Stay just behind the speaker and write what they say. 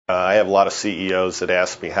I have a lot of CEOs that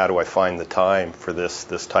ask me, how do I find the time for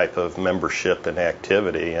this type of membership and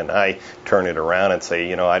activity? And I turn it around and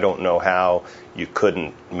say, I don't know how you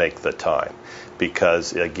couldn't make the time.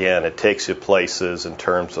 Because, again, it takes you places in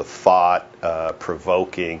terms of thought,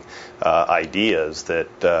 provoking ideas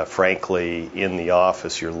that, frankly, in the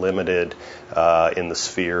office you're limited in the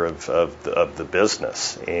sphere of the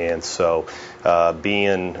business. And so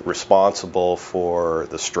being responsible for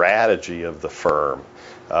the strategy of the firm,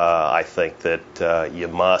 I think that you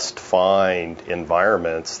must find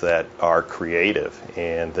environments that are creative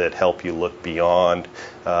and that help you look beyond,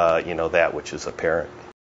 that which is apparent.